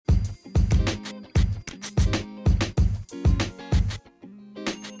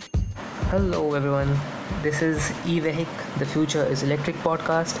Hello everyone, this is eVehic, the Future is Electric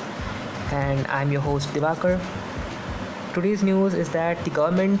podcast, and I'm your host Divakar. Today's news is that the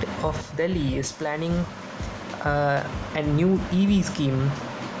government of Delhi is planning a new EV scheme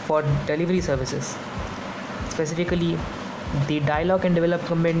for delivery services. Specifically, the Dialogue and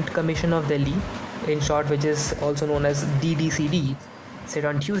Development Commission of Delhi, in short, which is also known as DDCD, said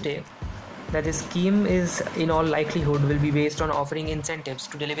on Tuesday that the scheme is in all likelihood will be based on offering incentives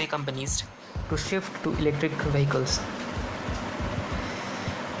to delivery companies to shift to electric vehicles.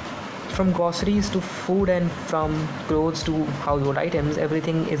 From groceries to food and from clothes to household items,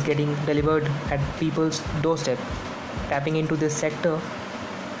 everything is getting delivered at people's doorstep. Tapping into this sector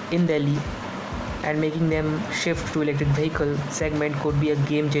in Delhi and making them shift to electric vehicle segment could be a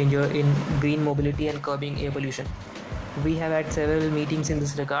game changer in green mobility and curbing air pollution. We have had several meetings in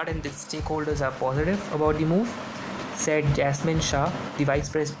this regard and the stakeholders are positive about the move, said Jasmine Shah, the Vice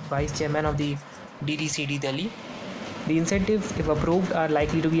Chairman of the DDCD Delhi. The incentives, if approved, are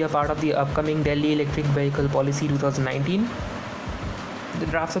likely to be a part of the upcoming Delhi Electric Vehicle Policy 2019. The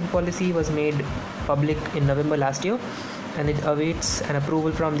draft of the policy was made public in November last year and it awaits an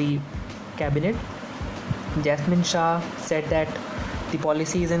approval from the cabinet. Jasmine Shah said that the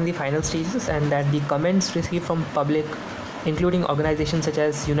policy is in the final stages and that the comments received from public, including organizations such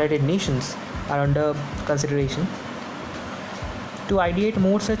as United Nations, are under consideration. To ideate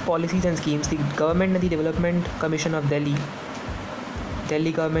more such policies and schemes, the government and the Development Commission of Delhi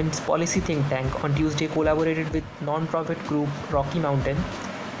government's policy think tank, on Tuesday collaborated with non-profit group Rocky Mountain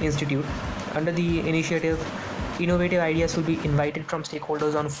Institute. Under the initiative, innovative ideas will be invited from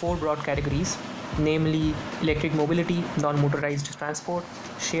stakeholders on four broad categories, namely electric mobility, non-motorized transport,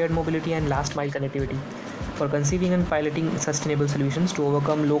 shared mobility and last mile connectivity, for conceiving and piloting sustainable solutions to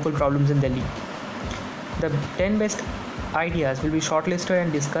overcome local problems in Delhi. The 10 best ideas will be shortlisted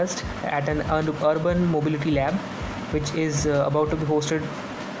and discussed at an urban mobility lab, which is about to be hosted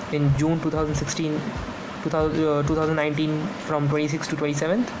in June 2019 from 26th to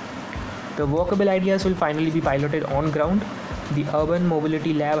 27th. The workable ideas will finally be piloted on ground. The Urban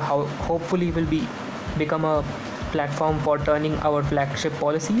Mobility Lab hopefully will become a platform for turning our flagship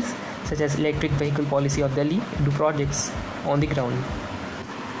policies, such as electric vehicle policy of Delhi, into projects on the ground.